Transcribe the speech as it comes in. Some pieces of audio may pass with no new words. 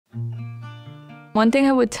One thing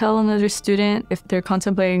I would tell another student if they're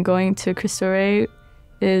contemplating going to Cristo Rey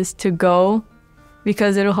is to go,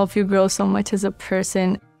 because it'll help you grow so much as a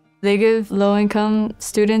person. They give low-income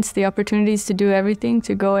students the opportunities to do everything,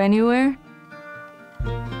 to go anywhere.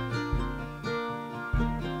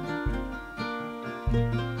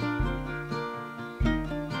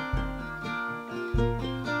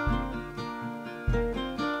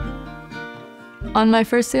 On my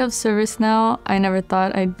first day of ServiceNow, I never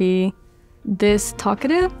thought I'd be this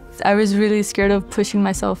talkative. I was really scared of pushing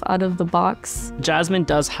myself out of the box. Jasmine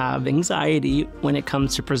does have anxiety when it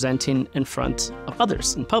comes to presenting in front of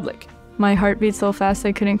others in public. My heart beat so fast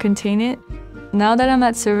I couldn't contain it. Now that I'm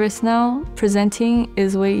at ServiceNow, presenting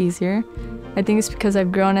is way easier. I think it's because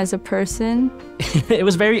I've grown as a person. It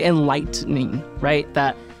was very enlightening, right?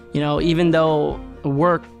 That, even though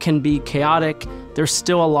work can be chaotic, there's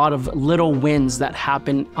still a lot of little wins that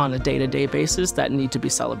happen on a day-to-day basis that need to be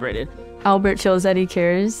celebrated. Albert shows that he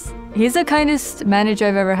cares. He's the kindest manager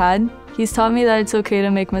I've ever had. He's taught me that it's okay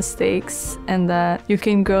to make mistakes and that you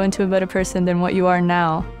can grow into a better person than what you are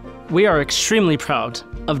now. We are extremely proud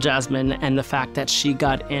of Jasmine and the fact that she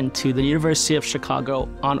got into the University of Chicago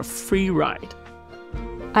on a free ride.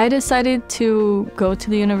 I decided to go to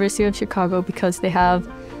the University of Chicago because they have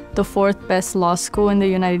the 4th best law school in the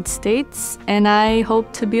United States, and I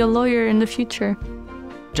hope to be a lawyer in the future.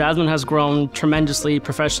 Jasmine has grown tremendously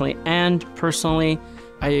professionally and personally.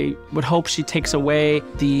 I would hope she takes away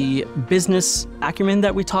the business acumen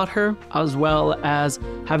that we taught her, as well as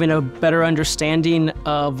having a better understanding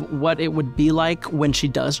of what it would be like when she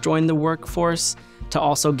does join the workforce, to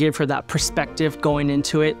also give her that perspective going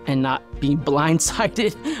into it and not being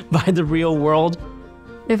blindsided by the real world.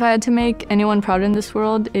 If I had to make anyone proud in this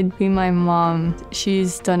world, it'd be my mom.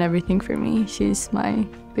 She's done everything for me. She's my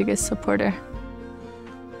biggest supporter.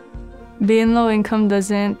 Being low income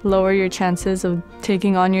doesn't lower your chances of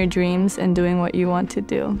taking on your dreams and doing what you want to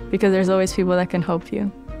do, because there's always people that can help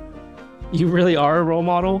you. You really are a role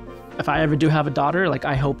model. If I ever do have a daughter,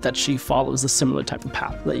 I hope that she follows a similar type of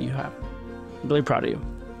path that you have. I'm really proud of you.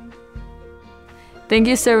 Thank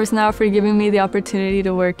you, ServiceNow, for giving me the opportunity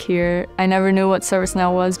to work here. I never knew what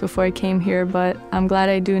ServiceNow was before I came here, but I'm glad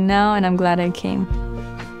I do now, and I'm glad I came.